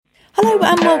Hello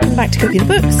and welcome back to Cooking the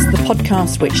Books, the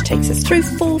podcast which takes us through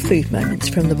 4 food moments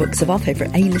from the books of our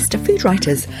favourite A-lister food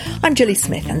writers. I'm Julie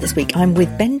Smith, and this week I'm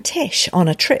with Ben Tish on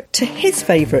a trip to his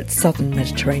favourite southern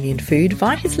Mediterranean food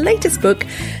via his latest book,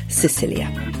 Sicilia.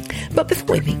 But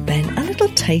before we meet Ben, a little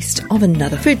taste of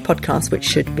another food podcast which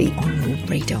should be on your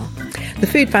radar. The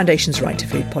Food Foundation's Right to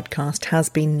Food podcast has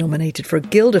been nominated for a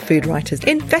Guild of Food Writers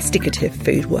Investigative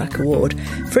Food Work Award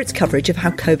for its coverage of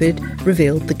how COVID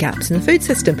revealed the gaps in the food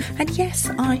system. And yes,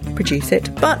 I produce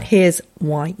it, but here's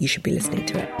why you should be listening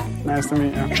to it. Nice to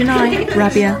meet you. Janai,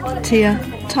 Rabia, Tia,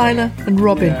 Tyler and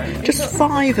Robin, just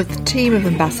 5 of the team of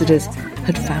ambassadors,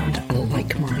 had found a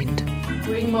like mind.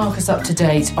 Bring Marcus up to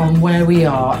date on where we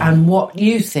are and what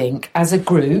you think as a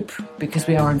group, because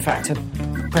we are in fact a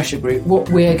pressure group, what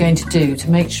we're going to do to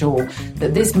make sure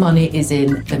that this money is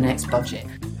in the next budget.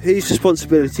 Whose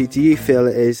responsibility do you feel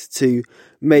it is to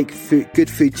make good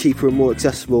food cheaper and more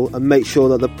accessible and make sure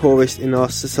that the poorest in our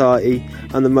society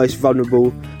and the most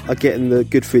vulnerable are getting the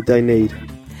good food they need?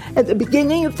 At the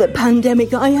beginning of the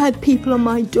pandemic, I had people on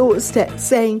my doorstep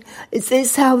saying, is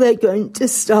this how they're going to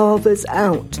starve us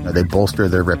out? They bolster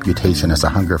their reputation as a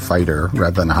hunger fighter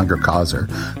rather than a hunger causer.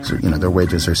 So, their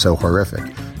wages are so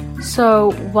horrific.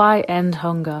 So why end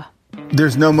hunger?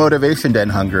 There's no motivation to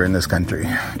end hunger in this country.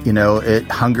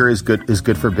 Hunger is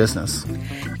good for business.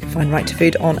 You can find Right to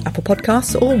Food on Apple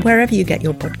Podcasts or wherever you get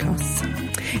your podcasts.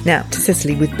 Now to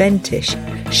Sicily with Ben Tish,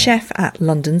 chef at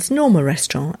London's Norma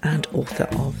restaurant and author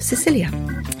of Sicilia.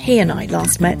 He and I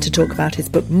last met to talk about his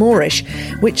book Moorish,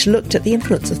 which looked at the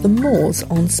influence of the Moors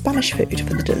on Spanish food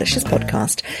for the Delicious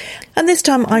podcast. And this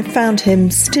time I found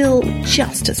him still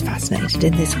just as fascinated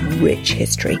in this rich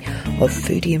history of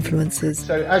foodie influences.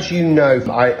 So as you know,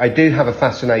 I do have a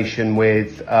fascination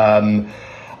with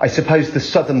I suppose the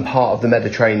southern part of the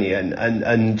Mediterranean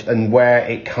and where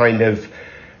it kind of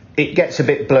it gets a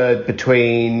bit blurred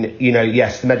between,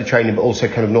 yes, the Mediterranean, but also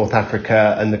kind of North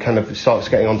Africa, and the kind of starts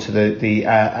getting onto the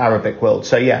Arabic world.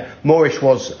 So yeah, Moorish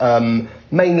was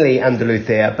mainly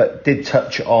Andalusia, but did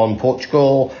touch on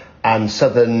Portugal and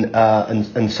southern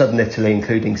Italy,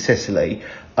 including Sicily.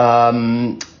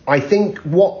 I think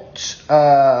what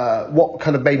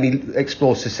kind of made me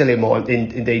explore Sicilia more,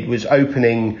 indeed, was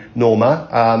opening Norma.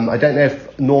 I don't know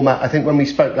if Norma, I think when we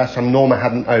spoke last time, Norma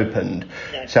hadn't opened.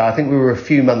 No. So I think we were a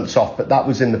few months off, but that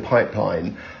was in the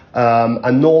pipeline.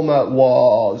 And Norma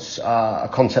was a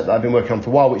concept that I've been working on for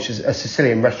a while, which is a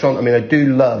Sicilian restaurant. I mean, I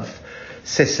do love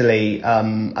Sicily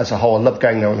as a whole. I love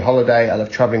going there on holiday. I love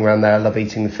travelling around there. I love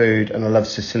eating the food, and I love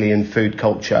Sicilian food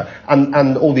culture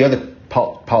and all the other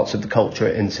parts of the culture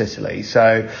in Sicily.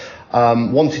 So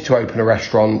wanted to open a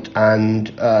restaurant, and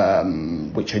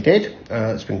which I did.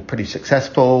 It's been pretty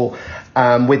successful.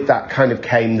 With that kind of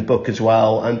came the book as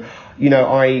well. And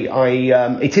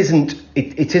it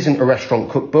isn't a restaurant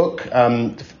cookbook.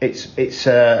 It's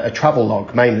a travel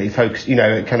log, mainly focused,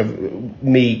 kind of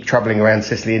me travelling around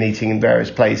Sicily and eating in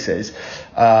various places.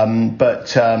 So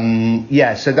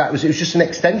it was just an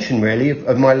extension really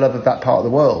of my love of that part of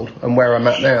the world and where I'm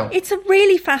at now. It's a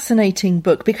really fascinating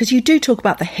book because you do talk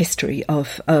about the history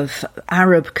of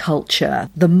Arab culture,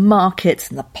 the markets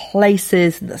and the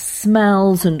places and the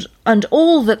smells and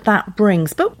all that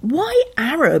brings. But why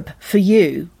Arab for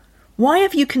you? Why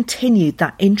have you continued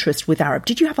that interest with Arab?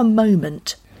 Did you have a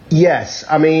moment? Yes,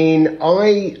 I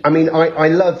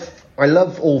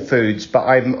love all foods, but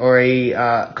I'm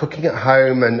cooking at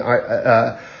home, and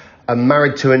I'm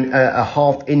married to a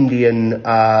half Indian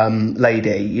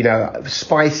lady.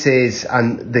 Spices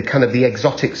and the kind of the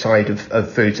exotic side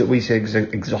of foods that we say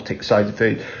exotic side of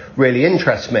food really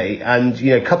interests me,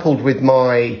 and coupled with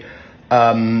my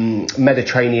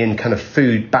Mediterranean kind of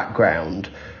food background,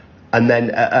 and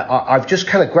then I've just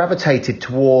kind of gravitated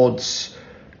towards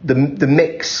the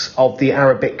mix of the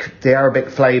Arabic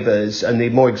flavours and the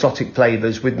more exotic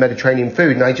flavours with Mediterranean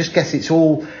food, and I just guess it's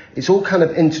all kind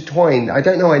of intertwined. I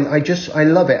don't know. I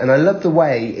love it, and I love the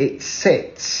way it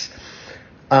sits.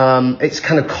 It's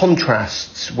kind of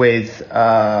contrasts with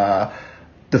the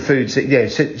foods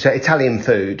that so Italian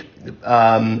food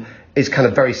is kind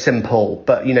of very simple,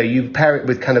 but you pair it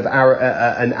with kind of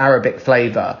an Arabic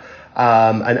flavour.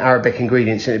 And Arabic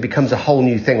ingredients, and it becomes a whole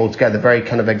new thing altogether, very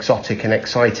kind of exotic and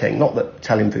exciting. Not that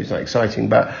Italian food's not exciting,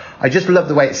 but I just love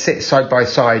the way it sits side by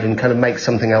side and kind of makes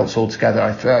something else altogether.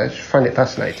 I find it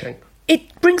fascinating.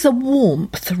 It brings a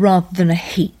warmth rather than a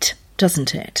heat,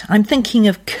 doesn't it? I'm thinking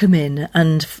of cumin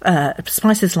and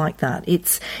spices like that.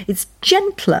 It's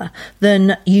gentler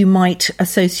than you might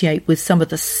associate with some of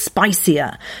the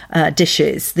spicier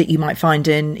dishes that you might find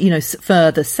in,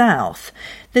 further south.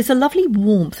 there's a lovely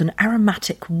warmth, an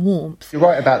aromatic warmth. You're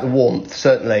right about the warmth,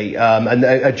 certainly, and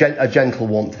a gentle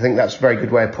warmth. I think that's a very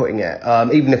good way of putting it.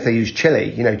 Even if they use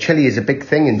chili, chili is a big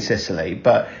thing in Sicily,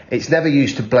 but it's never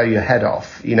used to blow your head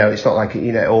off. It's not like,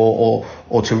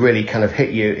 or to really kind of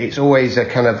hit you. It's always a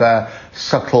kind of a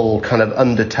subtle kind of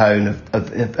undertone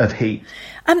of heat.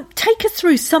 Take us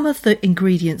through some of the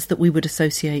ingredients that we would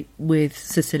associate with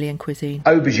Sicilian cuisine.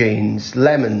 Aubergines,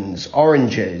 lemons,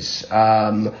 oranges,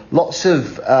 lots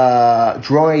of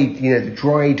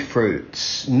dried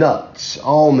fruits, nuts,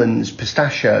 almonds,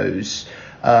 pistachios,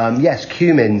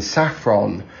 cumin,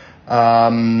 saffron,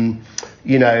 flower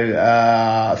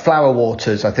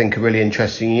waters, I think, are really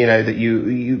interesting. That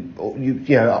you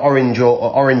orange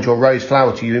or rose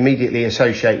flower water you immediately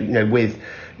associate, with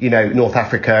North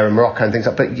Africa and Morocco and things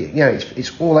like that. But,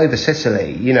 it's all over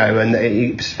Sicily, and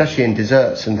especially in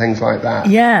desserts and things like that.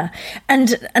 Yeah.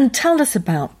 And tell us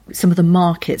about some of the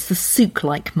markets, the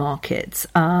souk-like markets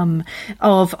of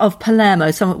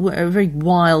Palermo, a very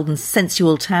wild and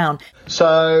sensual town.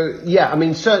 So,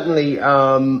 certainly,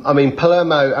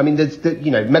 Palermo, there's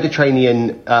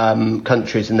Mediterranean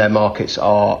countries and their markets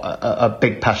are a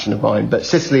big passion of mine, but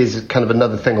Sicily is kind of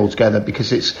another thing altogether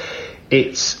because it's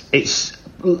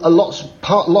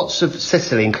lots of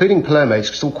Sicily, including Palermo, is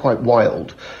still quite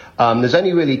wild. There's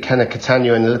only really kind of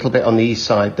Catania and a little bit on the east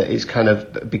side that is kind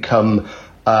of become,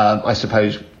 I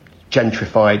suppose,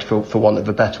 gentrified for want of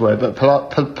a better word. But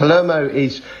Palermo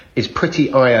is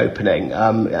pretty eye-opening,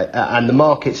 and the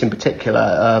markets in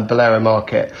particular, Bolero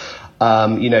Market.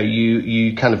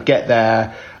 You kind of get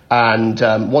there, and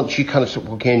once you kind of sort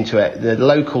of walk into it, the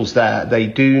locals there, they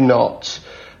do not.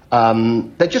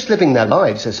 They're just living their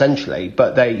lives essentially,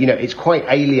 but it's quite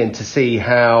alien to see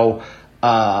how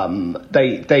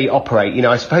they operate.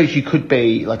 I suppose you could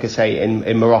be, like I say,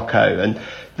 in Morocco, and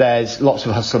there's lots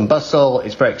of hustle and bustle.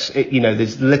 It's very,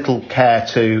 there's little care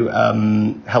to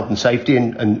health and safety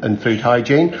and food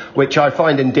hygiene, which I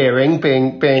find endearing.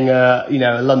 Being a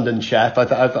London chef,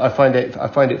 I find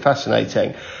it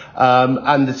fascinating.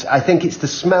 And I think it's the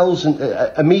smells, and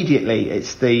immediately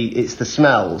it's the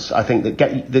smells, I think,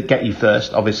 that get you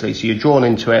first, obviously. So you're drawn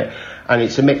into it, and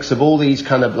it's a mix of all these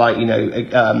kind of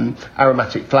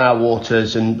aromatic flower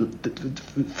waters and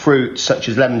fruits such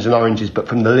as lemons and oranges, but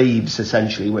from the leaves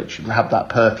essentially, which have that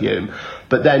perfume.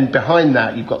 But then behind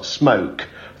that you've got smoke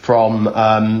from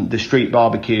the street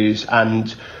barbecues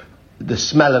and the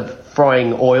smell of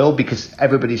frying oil, because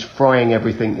everybody's frying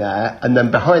everything there. And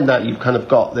then behind that you've kind of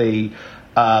got the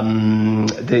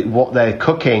what they're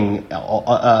cooking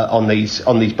on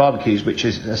these barbecues, which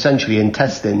is essentially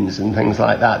intestines and things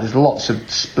like that. There's lots of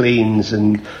spleens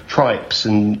and tripes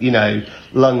and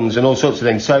lungs and all sorts of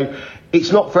things. So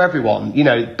it's not for everyone,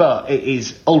 but it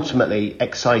is ultimately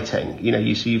exciting.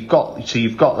 So you've got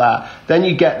that. Then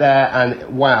you get there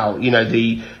and wow,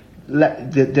 the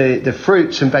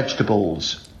fruits and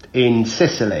vegetables in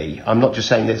Sicily, I'm not just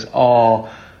saying this, are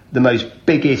the most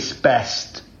biggest,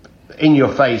 best,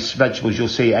 in-your-face vegetables you'll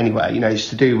see anywhere. It's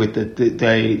to do with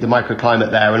the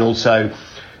microclimate there, and also,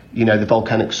 the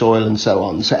volcanic soil and so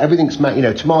on. So everything's made,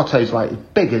 tomatoes as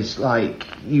big as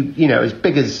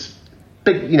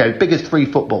big as 3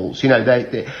 footballs. And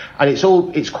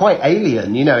it's quite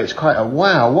alien. It's quite a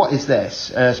wow. What is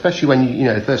this? Especially when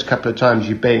the first couple of times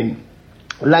you've been.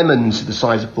 Lemons the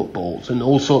size of footballs and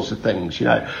all sorts of things,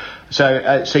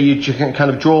 So you're kind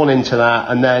of drawn into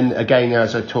that, and then again,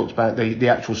 as I talked about, the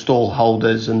actual stall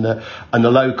holders and the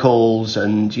locals,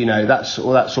 and that's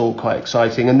all quite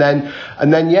exciting. And then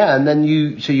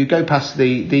you go past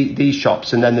these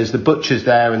shops, and then there's the butchers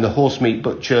there and the horse meat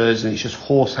butchers, and it's just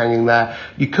horse hanging there.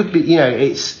 You could be,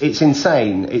 it's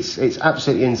insane. It's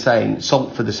absolutely insane.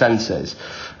 Salt for the senses.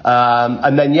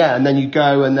 And then you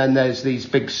go, and then there's these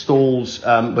big stalls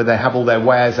where they have all their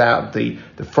wares out, the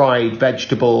fried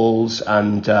vegetables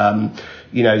and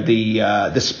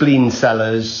the spleen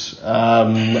sellers,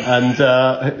 and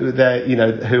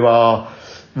who are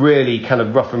really kind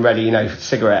of rough and ready,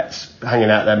 cigarettes hanging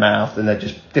out their mouth, and they're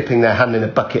just dipping their hand in a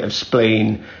bucket of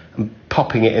spleen and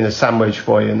popping it in a sandwich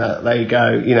for you, and there you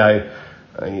go,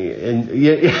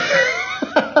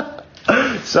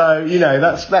 So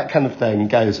that kind of thing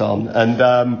goes on, and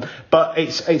but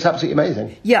it's absolutely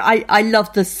amazing. Yeah, I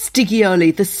love the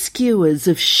stigioli, the skewers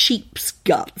of sheep's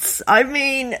guts. I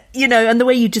mean, and the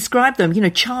way you describe them,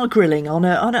 char grilling on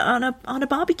a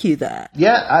barbecue there.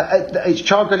 Yeah, it's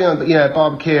char grilling on a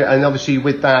barbecue, and obviously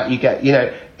with that you get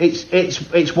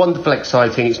it's wonderful,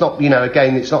 exciting. It's not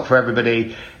again, it's not for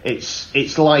everybody.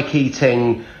 It's like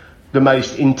eating the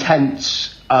most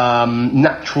intense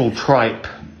natural tripe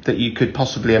that you could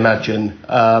possibly imagine.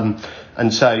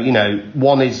 And so,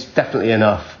 one is definitely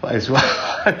enough as well,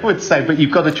 I would say, but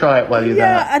you've got to try it while you're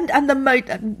there.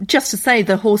 And just to say,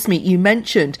 the horse meat you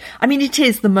mentioned, I mean, it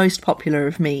is the most popular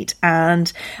of meat.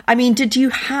 And I mean, did you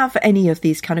have any of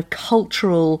these kind of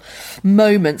cultural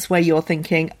moments where you're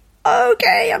thinking,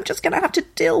 OK, I'm just going to have to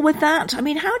deal with that? I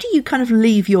mean, how do you kind of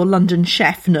leave your London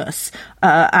chefness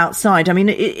outside? I mean,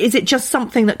 is it just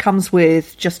something that comes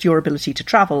with just your ability to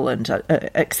travel and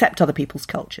accept other people's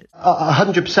cultures?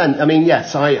 100%. I mean,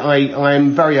 yes, I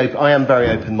am very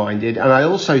open-minded. And I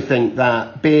also think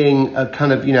that being a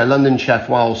kind of, London chef,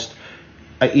 whilst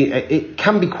it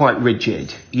can be quite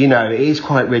rigid, it is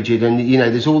quite rigid. And,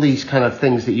 there's all these kind of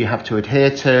things that you have to adhere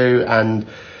to and...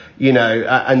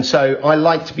 and so I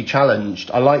like to be challenged.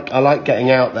 I like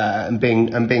getting out there and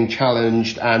being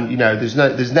challenged. And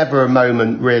there's never a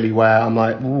moment really where I'm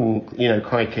like, ooh,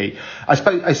 crikey.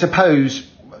 I suppose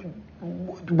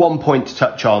one point to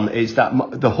touch on is that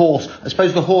the horse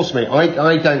meat.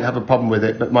 I don't have a problem with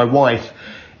it, but my wife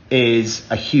is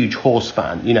a huge horse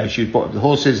fan. She was brought up with the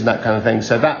horses and that kind of thing.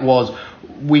 So that was.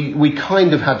 We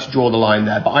kind of had to draw the line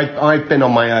there, but I've been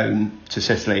on my own to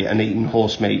Sicily and eaten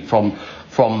horse meat from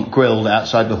grilled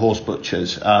outside the horse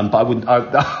butchers, but I wouldn't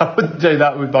do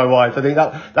that with my wife. I think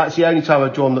that's the only time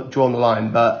I've drawn the line.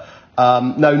 But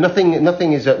no,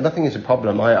 nothing is a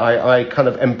problem. I kind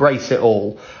of embrace it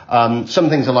all. Some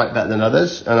things I like better than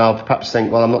others, and I'll perhaps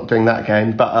think, well, I'm not doing that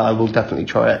again, but I will definitely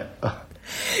try it.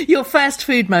 Your first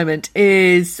food moment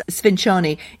is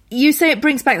Svinciani. You say it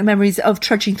brings back the memories of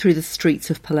trudging through the streets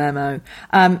of Palermo.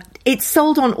 It's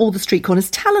sold on all the street corners.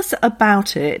 Tell us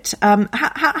about it.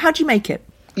 How do you make it?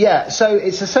 Yeah, so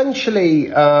it's essentially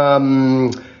a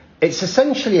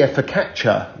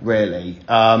focaccia, really.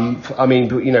 I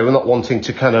mean, we're not wanting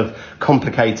to kind of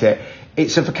complicate it.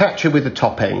 It's a focaccia with a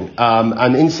topping,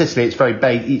 and in Sicily, it's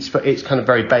kind of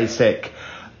very basic.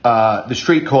 The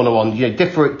street corner one,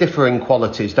 differing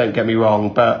qualities, don't get me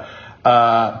wrong, but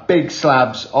big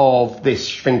slabs of this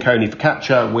Svinconi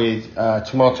focaccia with a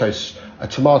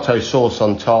tomato sauce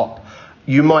on top.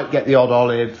 You might get the odd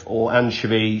olive or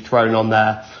anchovy thrown on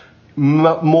there.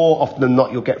 More often than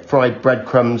not, you'll get fried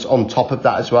breadcrumbs on top of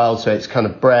that as well. So it's kind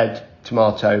of bread,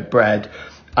 tomato, bread.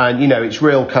 And, it's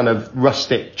real kind of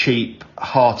rustic, cheap,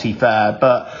 hearty fare.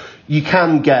 But you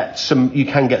can get some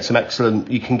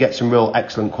real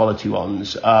excellent quality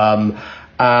ones.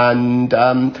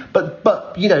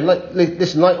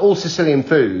 Listen, like all Sicilian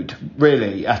food,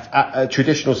 really, a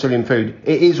traditional Sicilian food,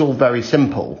 it is all very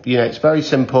simple. It's very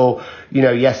simple.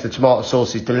 Yes, the tomato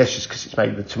sauce is delicious because it's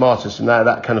made with tomatoes and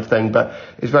that kind of thing, but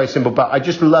it's very simple. But I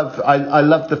just love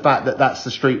the fact that that's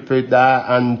the street food there,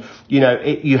 and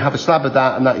you have a slab of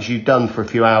that, and that is you done for a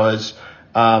few hours.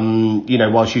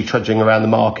 Whilst you're trudging around the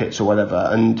markets or whatever.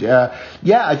 And,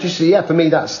 for me,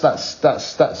 that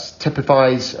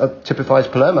typifies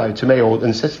Palermo to me,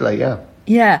 and Sicily, yeah.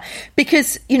 Yeah,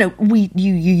 because, you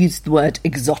used the word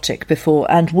exotic before,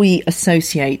 and we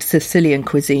associate Sicilian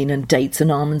cuisine and dates and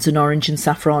almonds and orange and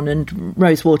saffron and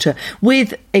rosewater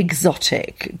with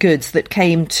exotic goods that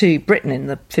came to Britain in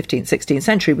the 15th, 16th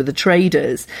century with the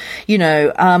traders,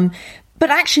 but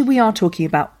actually we are talking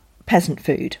about peasant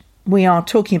food. We are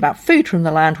talking about food from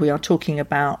the land. We are talking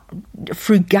about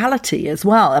frugality as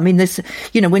well. I mean, this,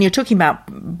 when you're talking about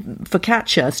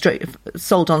focaccia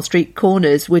sold on street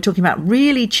corners, we're talking about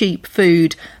really cheap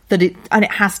food and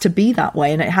it has to be that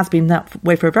way. And it has been that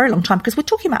way for a very long time because we're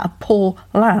talking about a poor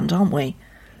land, aren't we?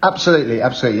 Absolutely.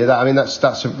 That's a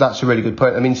really good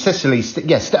point. I mean, Sicily,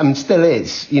 still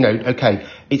is. Okay,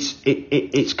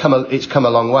 it's come a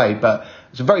long way, but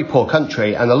it's a very poor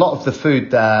country, and a lot of the food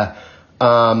there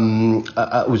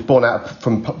was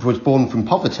born from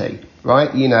poverty,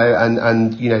 right?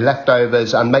 And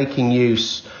leftovers and making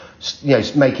use,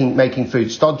 making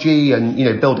food stodgy and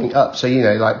building up. So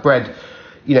like bread,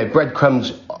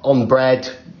 breadcrumbs on bread,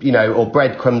 or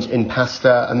breadcrumbs in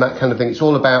pasta and that kind of thing. It's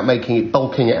all about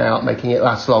bulking it out, making it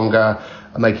last longer,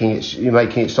 and making it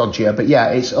stodgier. But yeah,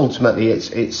 it's ultimately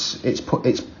it's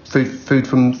food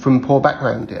from poor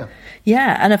background. Yeah.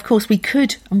 Yeah, and of course we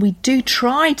do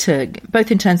try to, both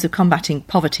in terms of combating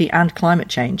poverty and climate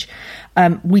change,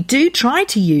 we do try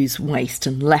to use waste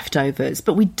and leftovers,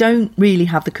 but we don't really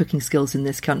have the cooking skills in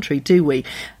this country, do we?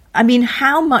 I mean,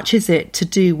 how much is it to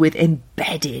do with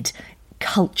embedded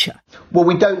culture? Well,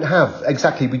 we don't have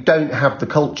the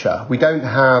culture. We don't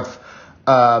have,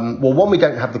 we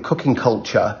don't have the cooking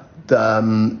culture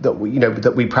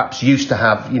that we perhaps used to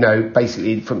have,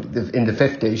 basically in the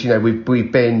 50s.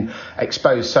 We've been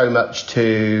exposed so much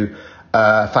to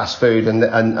fast food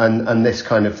and this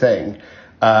kind of thing,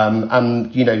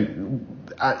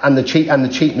 and the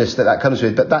cheapness that comes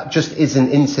with, but that just isn't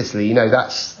in Sicily. You know,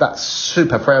 that's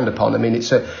super frowned upon. I mean,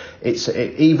 it's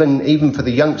even for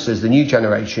the youngsters, the new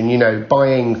generation. You know,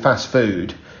 buying fast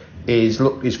food is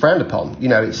frowned upon. You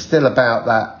know, it's still about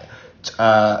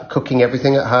that cooking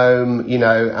everything at home. You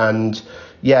know, and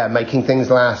making things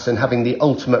last and having the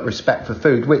ultimate respect for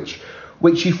food, which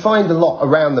you find a lot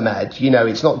around the Med. You know,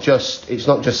 it's not just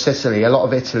Sicily. A lot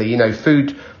of Italy. You know,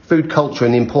 food culture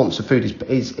and the importance of food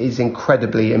is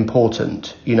incredibly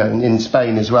important, you know, in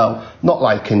Spain as well. Not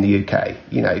like in the UK,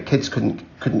 you know, kids couldn't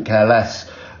care less,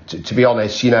 to be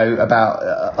honest, you know, about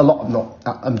a lot.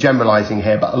 I'm generalising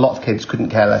here, but a lot of kids couldn't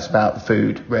care less about the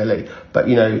food, really. But,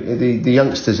 you know, the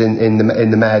youngsters in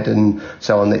the Med and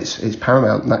so on, it's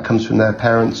paramount, and that comes from their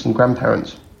parents and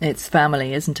grandparents. It's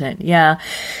family, isn't it? Yeah.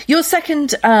 Your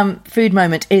second food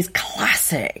moment is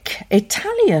classic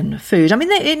Italian food. I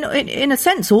mean, in a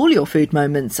sense, all your food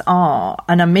moments are,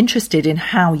 and I'm interested in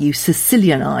how you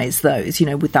Sicilianise those, you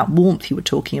know, with that warmth you were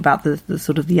talking about, the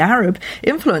sort of the Arab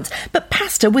influence. But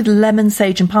pasta with lemon,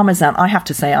 sage and parmesan, I have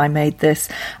to say I made this,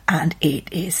 and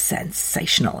it is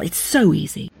sensational. It's so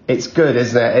easy. It's good,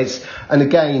 isn't it? And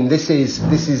again, this is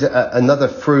another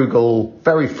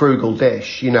very frugal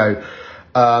dish, you know.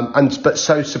 But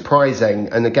so surprising,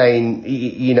 and again,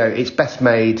 you know, it's best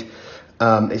made.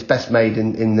 It's best made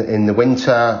in the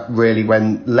winter, really,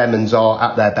 when lemons are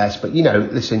at their best. But you know,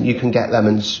 listen, you can get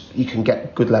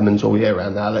good lemons all year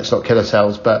round now. Let's not kid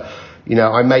ourselves. But you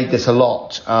know, I made this a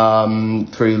lot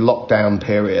through lockdown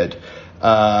period,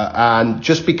 and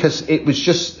just because it was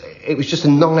just a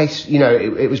nice, you know,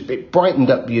 it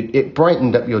brightened up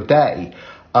your day.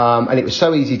 And it was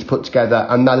so easy to put together,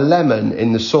 and the lemon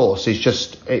in the sauce is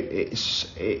just it's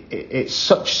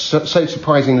so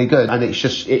surprisingly good, and it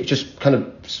just kind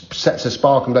of sets a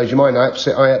spark and blows your mind. I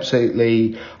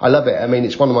absolutely love it. I mean,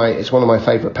 it's one of my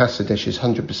favourite pasta dishes,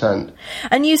 100%.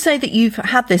 And you say that you've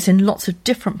had this in lots of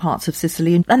different parts of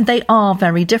Sicily, and they are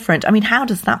very different. I mean, how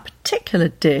does that particular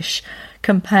dish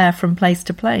compare from place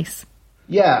to place?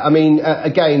 Yeah, I mean,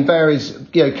 again, varies.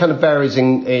 You know, kind of varies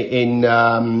in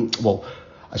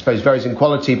I suppose varies in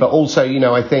quality, but also, you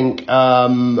know, I think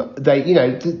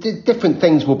different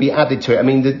things will be added to it. I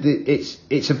mean,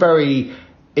 it's a very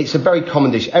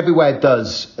common dish. Everywhere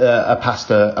does a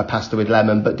pasta with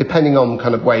lemon, but depending on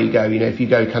kind of where you go, you know, if you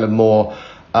go kind of more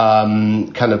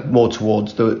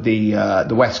towards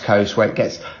the west coast, where it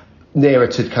gets nearer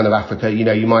to kind of Africa, you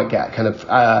know, you might get kind of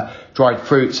dried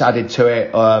fruits added to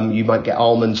it. You might get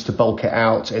almonds to bulk it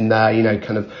out in there, you know,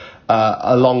 kind of.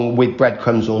 Along with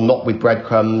breadcrumbs or not with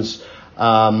breadcrumbs,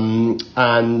 and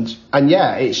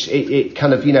yeah, it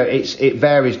kind of, you know, it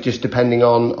varies just depending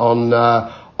on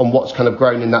what's kind of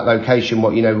grown in that location.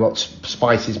 What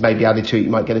spices may be added to it. You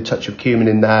might get a touch of cumin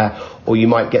in there, or you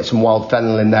might get some wild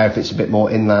fennel in there if it's a bit more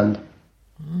inland.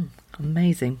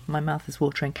 Amazing. My mouth is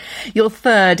watering. Your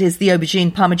third is the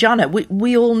aubergine parmigiana.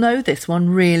 We all know this one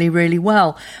really, really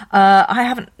well. I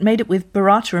haven't made it with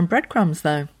burrata and breadcrumbs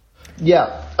though.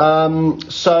 Yeah. Aubergine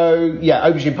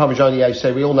parmigiana,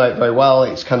 so we all know it very well.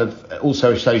 It's kind of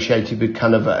also associated with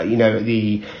kind of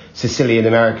the Sicilian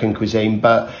American cuisine,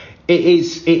 but it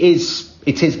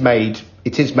is made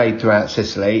throughout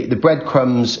Sicily. The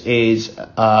breadcrumbs is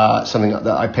something that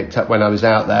I picked up when I was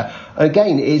out there.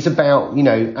 Again, it is about, you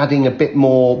know, adding a bit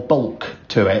more bulk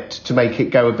to it to make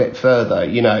it go a bit further,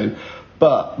 you know.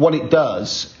 But what it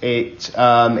does, it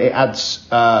adds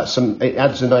a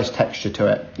nice texture to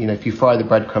it. You know, if you fry the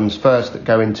breadcrumbs first that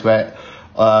go into it,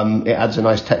 it adds a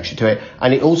nice texture to it,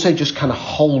 and it also just kind of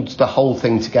holds the whole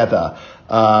thing together.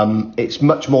 It's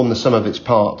much more than the sum of its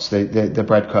parts. The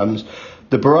breadcrumbs,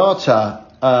 the burrata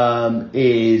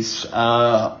is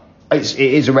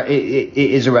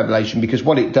a revelation, because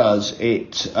what it does,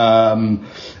 it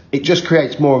just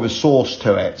creates more of a sauce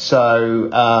to it. So.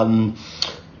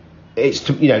 It's,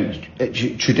 you know,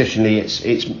 traditionally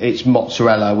it's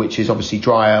mozzarella, which is obviously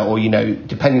drier, or, you know,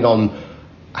 depending on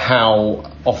how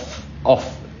off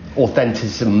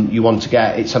authenticism you want to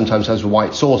get, it sometimes has a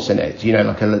white sauce in it, you know,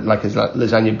 like a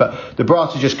lasagna. But the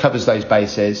burrata just covers those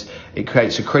bases. It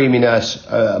creates a creaminess,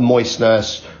 a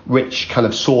moistness, rich kind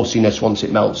of sauciness once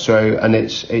it melts through, and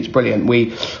it's brilliant.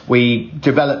 We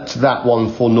developed that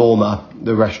one for Norma,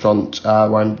 the restaurant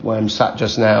where I'm sat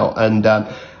just now, and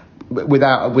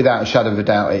without a shadow of a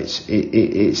doubt, it's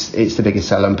the biggest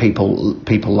seller, and people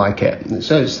like it.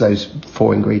 So it's those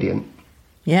four ingredients.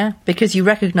 Yeah, because you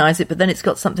recognise it, but then it's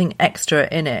got something extra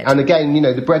in it. And again, you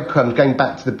know, the breadcrumbs, going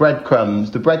back to the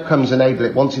breadcrumbs enable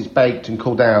it, once it's baked and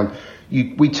cooled down,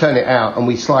 we turn it out and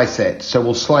we slice it. So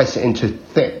we'll slice it into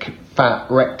thick, fat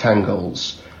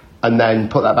rectangles, and then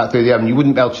put that back through the oven. You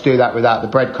wouldn't be able to do that without the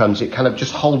breadcrumbs. It kind of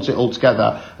just holds it all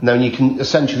together, and then you can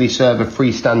essentially serve a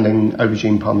freestanding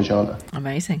aubergine parmigiana.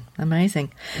 Amazing.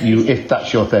 If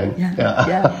that's your thing.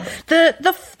 Yeah.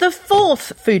 The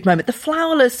fourth food moment, the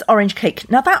flourless orange cake.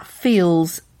 Now that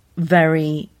feels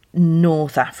very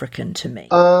North African to me.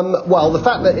 Well, the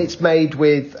fact that it's made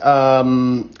with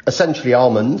essentially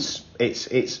almonds.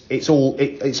 It's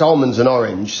almonds and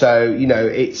orange, so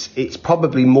it's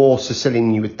probably more Sicilian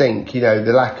than you would think.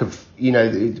 The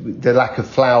lack of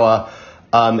flour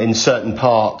in certain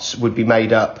parts would be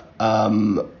made up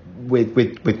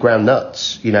with ground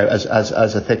nuts,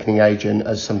 as a thickening agent,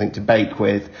 as something to bake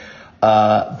with.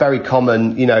 Very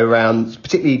common, around,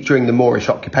 particularly during the Moorish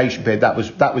occupation period. That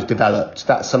was developed.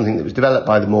 That's something that was developed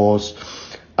by the Moors.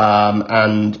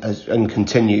 And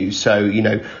continues. So,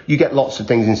 you get lots of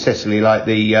things in Sicily, like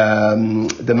the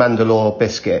Mandalore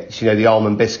biscuits, the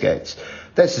almond biscuits.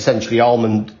 That's essentially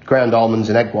ground almonds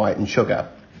and egg white and sugar.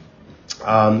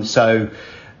 So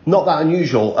not that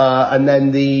unusual. And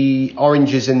then the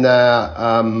oranges in there,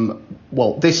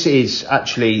 this is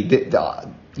actually,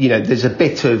 there's a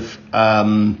bit of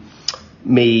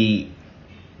me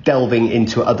delving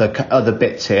into other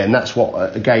bits here. And that's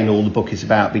what, again, all the book is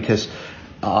about, because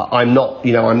I'm not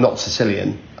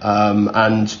Sicilian,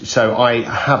 and so I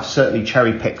have certainly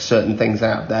cherry-picked certain things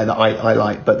out there that I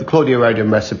like. But the Claudia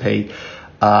Roden recipe,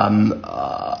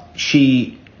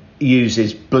 she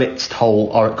uses blitzed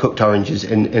whole cooked oranges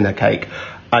in her cake,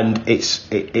 and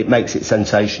it makes it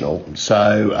sensational.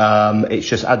 So it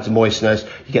just adds moistness.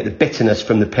 You get the bitterness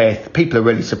from the pith. People are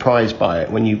really surprised by it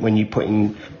when you put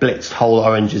in blitzed whole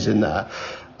oranges in there.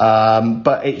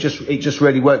 But it just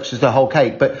really works as the whole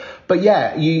cake. But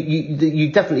yeah,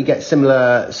 you definitely get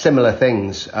similar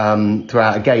things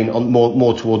throughout. Again,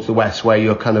 more towards the west, where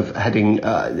you're kind of heading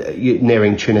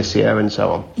nearing Tunisia and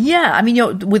so on. Yeah, I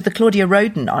mean, with the Claudia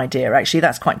Roden idea, actually,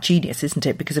 that's quite genius, isn't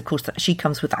it? Because of course she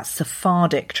comes with that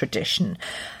Sephardic tradition.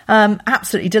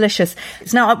 Absolutely delicious.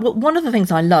 Now, one of the things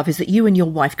I love is that you and your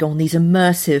wife go on these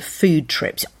immersive food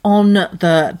trips on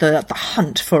the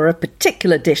hunt for a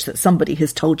particular dish that somebody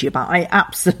has told you about. I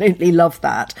absolutely love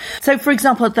that. So, for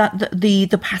example, the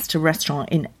pasta restaurant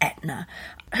in Etna.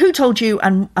 Who told you,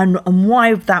 and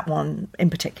why that one in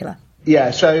particular?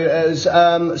 Yeah, so as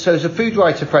a food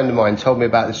writer friend of mine told me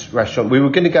about this restaurant. We were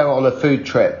going to go on a food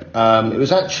trip. It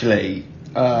was actually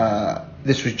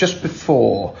this was just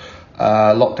before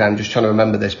lockdown, just trying to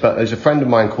remember this, but there's a friend of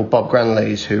mine called Bob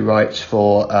Granlees who writes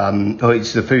for,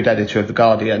 he's the food editor of The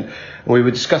Guardian, and we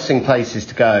were discussing places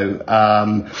to go,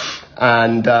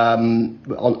 and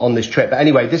on this trip. But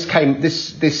anyway, this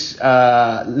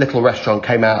little restaurant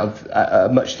came out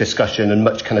of much discussion and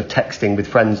much kind of texting with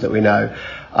friends that we know.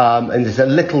 And there's a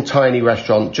little tiny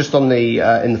restaurant just on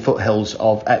in the foothills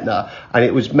of Etna, and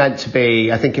it was meant to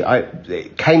be, I think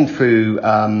it came through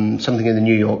something in the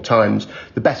New York Times,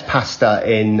 the best pasta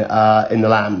in the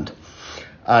land,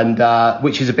 and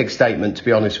which is a big statement, to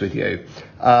be honest with you.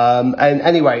 And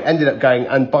anyway, ended up going,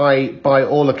 and by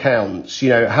all accounts,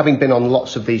 having been on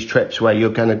lots of these trips where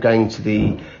you're kind of going to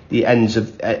the ends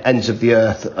of the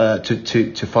earth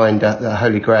to find the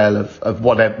holy grail of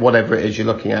whatever it is you're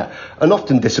looking at, and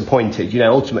often disappointed.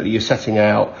 Ultimately you're setting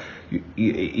out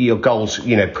your goals,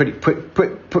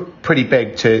 pretty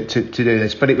big to do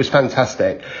this, but it was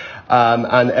fantastic,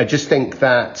 and I just think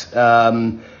that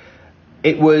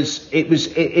it was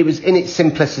in its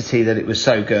simplicity that it was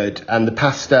so good, and the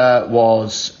pasta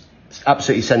was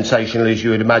absolutely sensational, as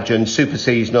you would imagine, super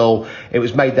seasonal. It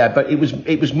was made there, but it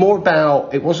was more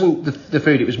about, it wasn't the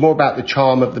food, it was more about the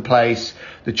charm of the place,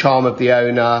 the charm of the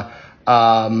owner,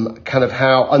 kind of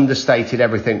how understated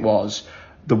everything was,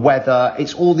 the weather.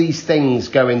 It's all these things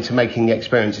go into making the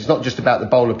experience. It's not just about the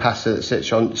bowl of pasta that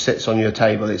sits on your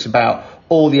table. It's about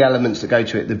all the elements that go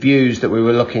to it, the views that we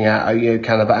were looking at,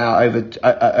 kind of out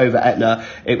over Etna.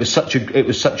 It was such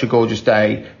a gorgeous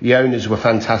day. The owners were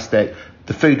fantastic.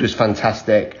 The food was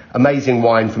fantastic. Amazing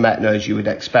wine from Etna, as you would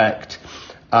expect.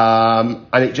 And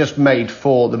it just made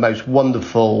for the most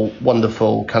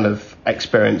wonderful kind of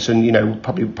experience, and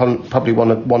probably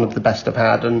one of the best I've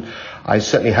had, and I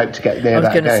certainly hope to get near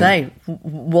that again. I was going to say,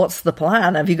 what's the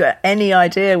plan? Have you got any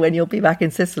idea when you'll be back in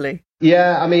Sicily?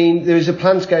 Yeah, I mean, there is a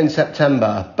plan to go in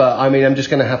September, but I mean, I'm just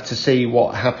going to have to see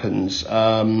what happens.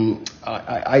 I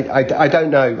don't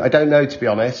know. I don't know, to be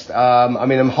honest. I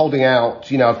mean, I'm holding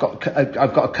out. I've got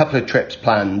a couple of trips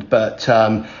planned, but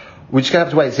we're just going to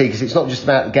have to wait and see, because it's not just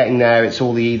about getting there. It's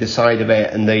all the either side of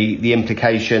it and the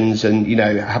implications, and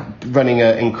running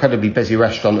an incredibly busy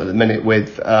restaurant at the minute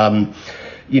with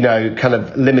kind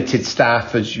of limited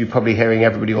staff, as you're probably hearing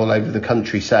everybody all over the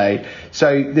country say.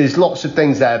 So there's lots of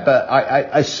things there, but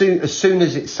as soon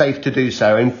as it's safe to do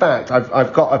so. In fact,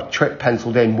 I've got a trip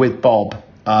penciled in with Bob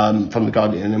from The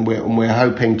Guardian, and we're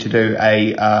hoping to do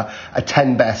a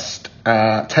 10 best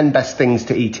things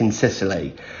to eat in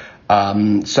Sicily.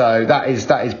 So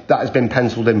that has been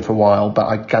penciled in for a while, but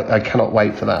I cannot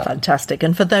wait for that. Fantastic.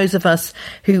 And for those of us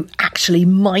who actually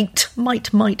might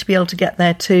be able to get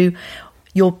there too,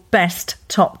 your best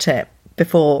top tip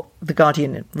before The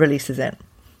Guardian releases it.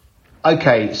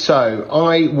 Okay, so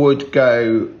I would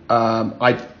go,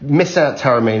 I'd miss out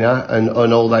Taormina and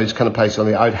all those kind of places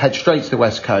on I'd head straight to the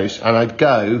West Coast, and I'd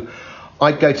go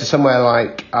to somewhere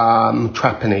like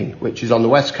Trapani, which is on the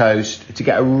West Coast, to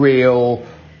get a real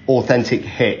authentic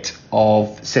hit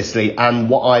of Sicily and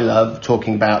what I love,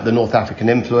 talking about the North African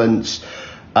influence,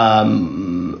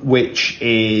 which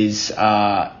is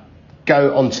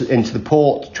go into the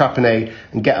port, Trapani,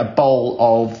 and get a bowl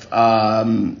of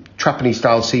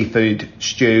Trapani-style seafood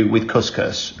stew with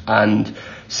couscous, and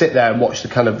sit there and watch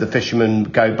the fishermen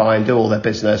go by and do all their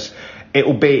business.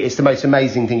 It's the most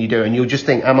amazing thing you do, and you'll just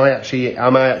think, am I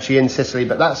actually in Sicily?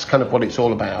 But that's kind of what it's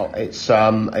all about. It's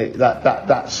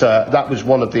that was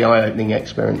one of the eye-opening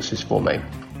experiences for me.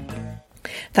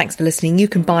 Thanks for listening. You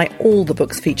can buy all the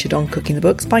books featured on Cooking the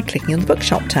Books by clicking on the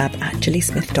bookshop tab at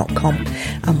juliesmith.com.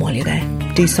 And while you're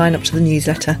there, do sign up to the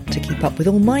newsletter to keep up with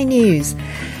all my news.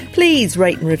 Please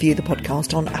rate and review the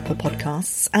podcast on Apple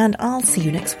Podcasts, and I'll see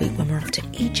you next week when we're off to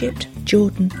Egypt,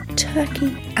 Jordan,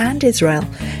 Turkey and Israel,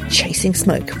 chasing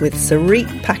smoke with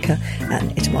Sarit Packer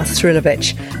and Itamar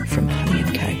Srilovic from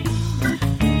Honey & Co.